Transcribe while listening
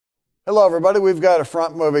Hello everybody, we've got a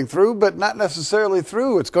front moving through, but not necessarily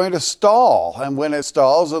through. It's going to stall, and when it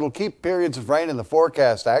stalls, it'll keep periods of rain in the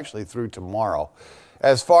forecast actually through tomorrow.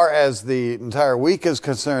 As far as the entire week is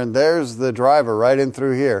concerned, there's the driver right in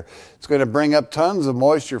through here. It's going to bring up tons of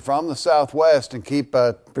moisture from the southwest and keep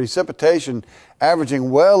precipitation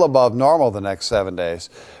averaging well above normal the next 7 days.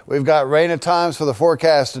 We've got rain at times for the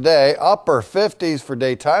forecast today, upper 50s for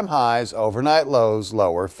daytime highs, overnight lows,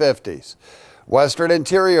 lower 50s. Western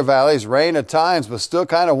interior valleys, rain at times, but still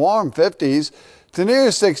kind of warm, 50s to near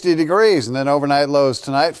 60 degrees, and then overnight lows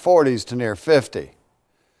tonight, 40s to near 50.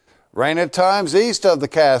 Rain at times east of the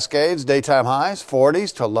Cascades, daytime highs,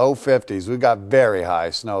 40s to low 50s. We've got very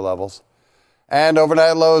high snow levels. And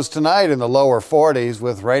overnight lows tonight in the lower 40s,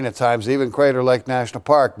 with rain at times, even Crater Lake National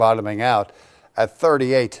Park bottoming out at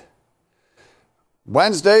 38.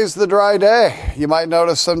 Wednesday's the dry day. You might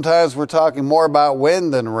notice sometimes we're talking more about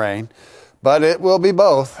wind than rain, but it will be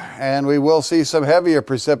both, and we will see some heavier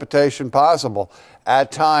precipitation possible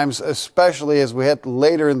at times, especially as we hit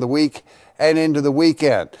later in the week and into the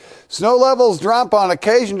weekend. Snow levels drop on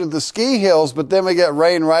occasion to the ski hills, but then we get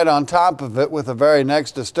rain right on top of it with the very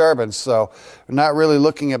next disturbance. So we're not really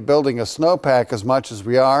looking at building a snowpack as much as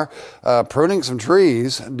we are pruning some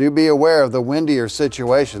trees. Do be aware of the windier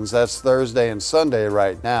situations. That's Thursday and Sunday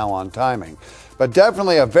right now on timing. But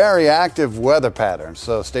definitely a very active weather pattern,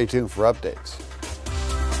 so stay tuned for updates.